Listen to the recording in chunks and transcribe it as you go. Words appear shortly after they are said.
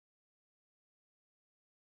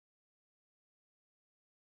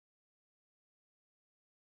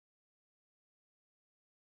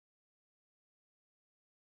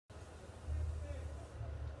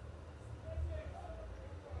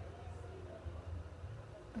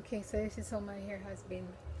Okay, so this is how my hair has been.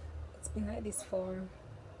 It's been like this for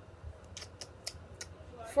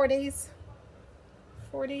 4 days.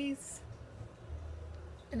 4 days.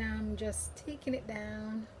 And I'm just taking it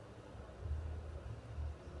down.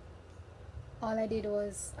 All I did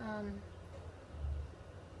was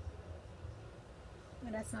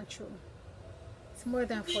no, that's not true. It's more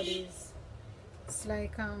than 4 days. It's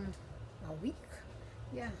like a week.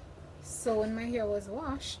 Yeah. So when my hair was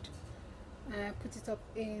washed, I put it up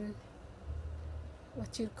in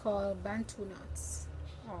what you'd call Bantu knots,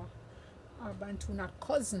 or Bantu knot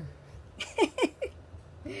cousin.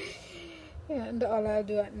 Yeah, and all I'll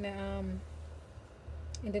do in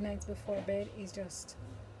the nights before bed is just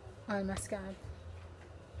oil my scalp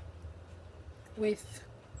with,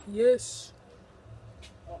 yes,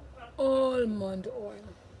 almond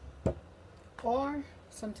oil, or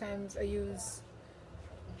sometimes I use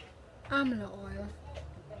amla oil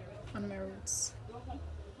on my roots.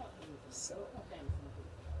 So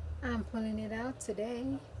I'm pulling it out today,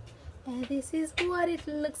 and this is what it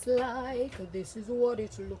looks like. This is what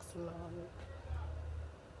it looks like.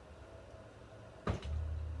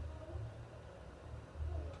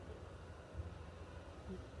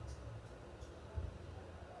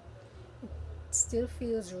 It still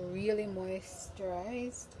feels really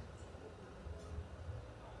moisturized.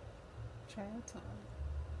 Dry at all.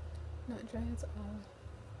 Not dry at all.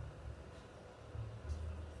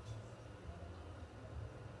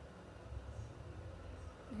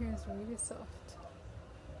 My hair is really soft.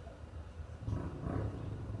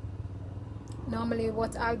 Normally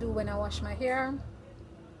what I'll do when I wash my hair,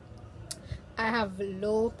 I have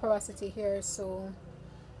low porosity hair, so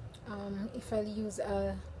if I use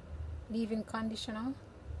a leave-in conditioner,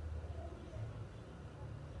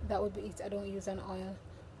 that would be it. I don't use an oil.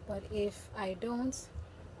 But if I don't,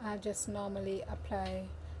 I just normally apply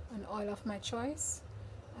an oil of my choice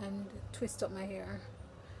and twist up my hair.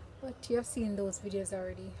 But you have seen those videos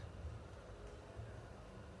already.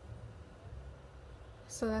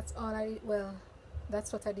 So that's all I did. Well,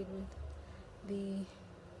 that's what I did with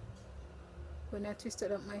when I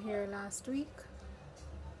twisted up my hair last week.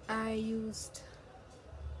 I used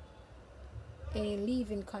a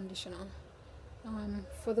leave-in conditioner.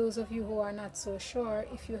 For those of you who are not so sure,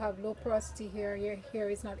 if you have low porosity hair, your hair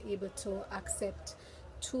is not able to accept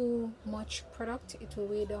too much product. It will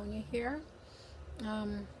weigh down your hair.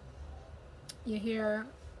 Your hair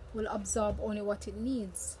will absorb only what it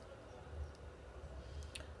needs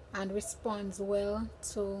and responds well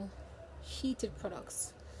to heated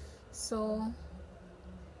products. So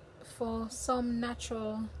for some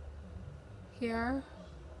natural hair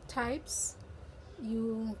types,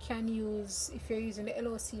 you can use, if you're using the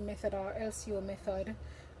LOC method or LCO method,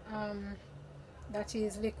 that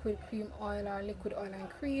is liquid cream oil or liquid oil and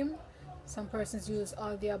cream. Some persons use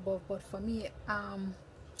all the above, but for me,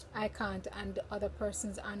 I can't, and other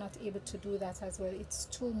persons are not able to do that as well. It's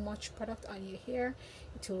too much product on your hair.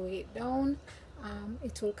 It will weigh it down.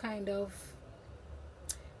 It will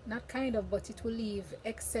but it will leave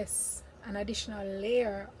excess, an additional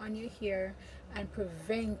layer on your hair, and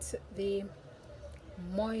prevent the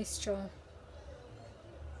moisture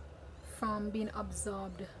from being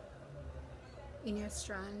absorbed in your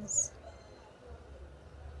strands.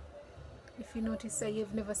 If you notice that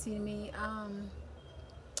you've never seen me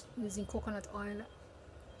using coconut oil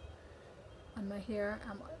on my hair,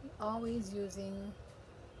 I'm always using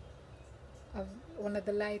one of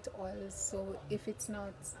the light oils. So if it's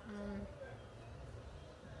not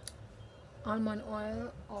almond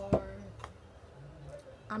oil or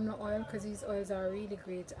amla oil, because these oils are really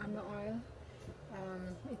great, amla oil,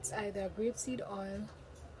 it's either grapeseed oil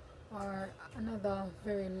or another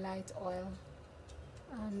very light oil.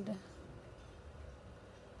 And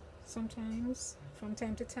sometimes, from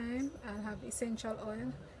time to time, I'll have essential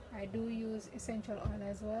oil. I do use essential oil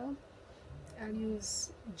as well. I'll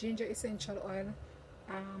use ginger essential oil,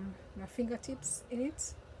 my fingertips in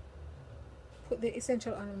it. Put the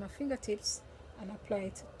essential oil on my fingertips and apply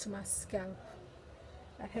it to my scalp.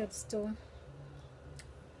 That helps to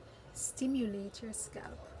stimulate your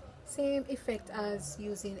scalp. Same effect as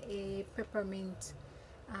using a peppermint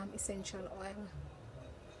essential oil.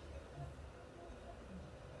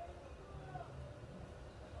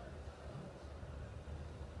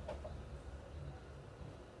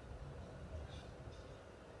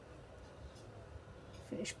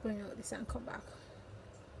 Finish pulling out this and come back.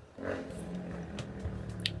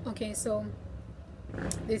 Okay, so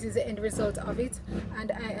this is the end result of it,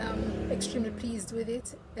 and I am extremely pleased with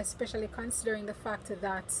it, especially considering the fact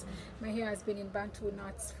that my hair has been in Bantu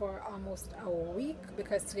knots for almost a week,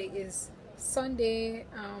 because today is Sunday,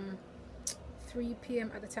 3 p.m.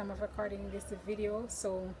 at the time of recording this video,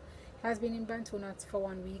 so it has been in Bantu Knots for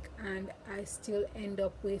 1 week and I still end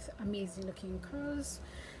up with amazing looking curls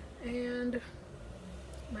and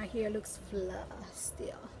my hair looks flat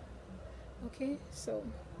still. Okay, so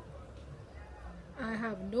I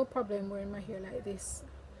have no problem wearing my hair like this.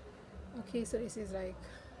 Okay, so this is like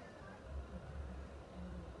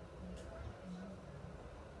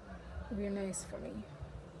real nice for me.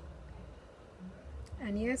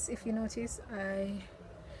 And yes, if you notice, I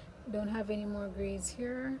don't have any more grays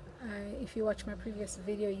here. If you watch my previous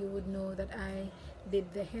video, you would know that I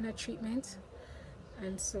did the henna treatment,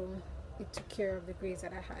 and so it took care of the grays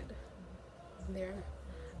that I had there.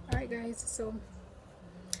 Alright guys, so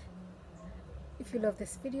if you love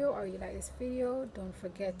this video or you like this video, don't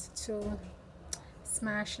forget to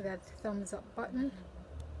smash that thumbs up button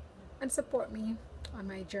and support me on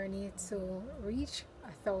my journey to reach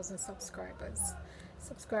 1,000 subscribers.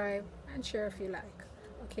 Subscribe and share if you like.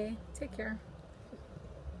 Okay, take care.